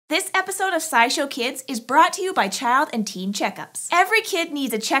This episode of SciShow Kids is brought to you by Child and Teen Checkups. Every kid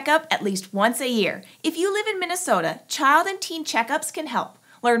needs a checkup at least once a year. If you live in Minnesota, Child and Teen Checkups can help.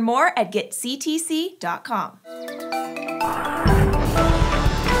 Learn more at getctc.com.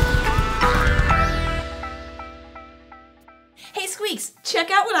 Hey Squeaks,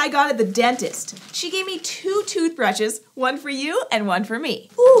 check out what I got at the dentist. She gave me 2 toothbrushes, one for you and one for me.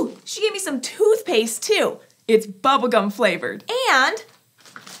 Ooh, she gave me some toothpaste too. It's bubblegum flavored. And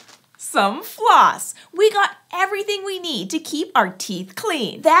some floss. We got everything we need to keep our teeth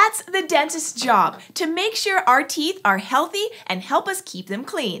clean. That's the dentist's job, to make sure our teeth are healthy and help us keep them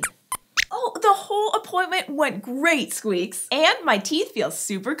clean. Oh, the whole appointment went great, Squeaks. And my teeth feel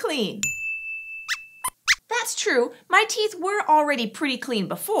super clean. That's true, my teeth were already pretty clean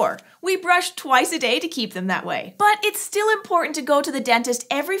before. We brushed twice a day to keep them that way. But it's still important to go to the dentist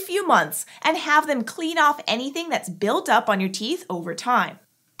every few months and have them clean off anything that's built up on your teeth over time.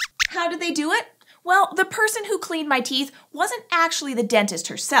 How did they do it? Well, the person who cleaned my teeth wasn't actually the dentist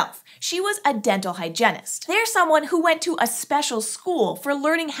herself. She was a dental hygienist. They're someone who went to a special school for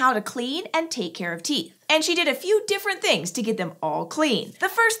learning how to clean and take care of teeth. And she did a few different things to get them all clean. The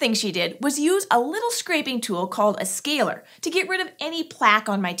first thing she did was use a little scraping tool called a scaler to get rid of any plaque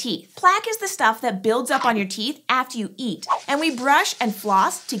on my teeth. Plaque is the stuff that builds up on your teeth after you eat, and we brush and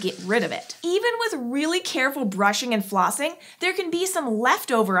floss to get rid of it. Even with really careful brushing and flossing, there can be some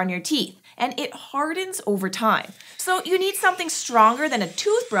leftover on your teeth, and it hardens over time. So you need something stronger than a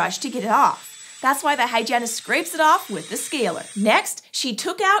toothbrush to get it off. That's why the hygienist scrapes it off with the scaler. Next, she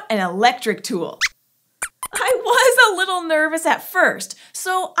took out an electric tool. I was a little nervous at first,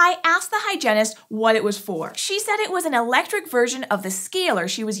 so I asked the hygienist what it was for. She said it was an electric version of the scaler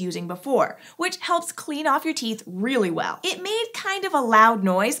she was using before, which helps clean off your teeth really well. It made kind of a loud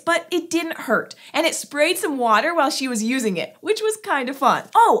noise, but it didn't hurt, and it sprayed some water while she was using it, which was kind of fun.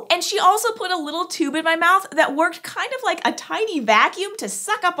 Oh, and she also put a little tube in my mouth that worked kind of like a tiny vacuum to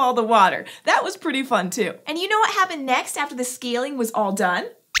suck up all the water. That was pretty fun too. And you know what happened next after the scaling was all done?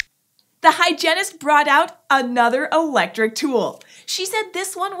 The hygienist brought out another electric tool. She said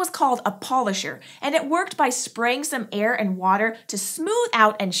this one was called a polisher, and it worked by spraying some air and water to smooth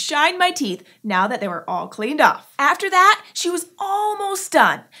out and shine my teeth now that they were all cleaned off. After that, she was almost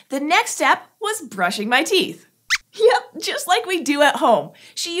done. The next step was brushing my teeth. Yep, just like we do at home.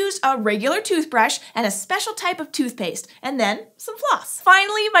 She used a regular toothbrush and a special type of toothpaste, and then some floss.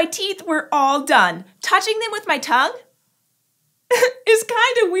 Finally, my teeth were all done. Touching them with my tongue is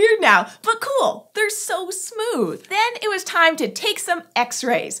kind of weird now, but cool. They're so smooth. Then it was time to take some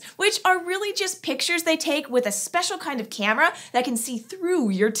x-rays, which are really just pictures they take with a special kind of camera that can see through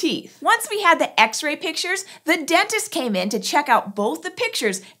your teeth. Once we had the x-ray pictures, the dentist came in to check out both the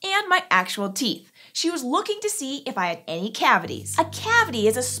pictures and my actual teeth. She was looking to see if I had any cavities. A cavity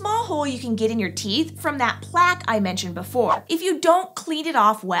is a small hole you can get in your teeth from that plaque I mentioned before. If you don't clean it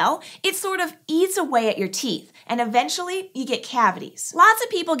off well, it sort of eats away at your teeth, and eventually you get cavities. Lots of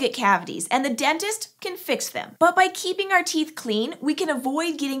people get cavities, and the dentist can fix them. But by keeping our teeth clean, we can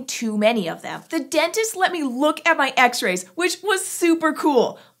avoid getting too many of them. The dentist let me look at my x-rays, which was super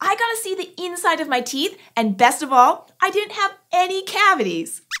cool. I got to see the inside of my teeth, and best of all, I didn't have any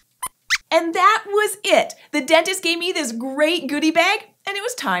cavities. And that was it. The dentist gave me this great goodie bag, and it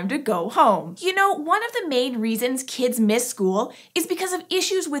was time to go home. You know, one of the main reasons kids miss school is because of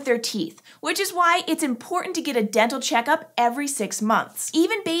issues with their teeth, which is why it's important to get a dental checkup every 6 months.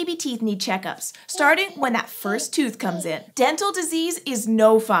 Even baby teeth need checkups, starting when that first tooth comes in. Dental disease is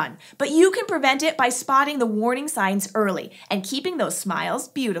no fun, but you can prevent it by spotting the warning signs early and keeping those smiles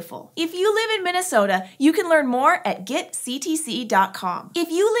beautiful. If you live in Minnesota, you can learn more at getctc.com. If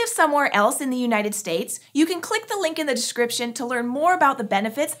you live somewhere else in the United States, you can click the link in the description to learn more about the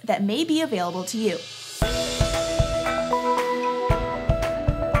benefits that may be available to you.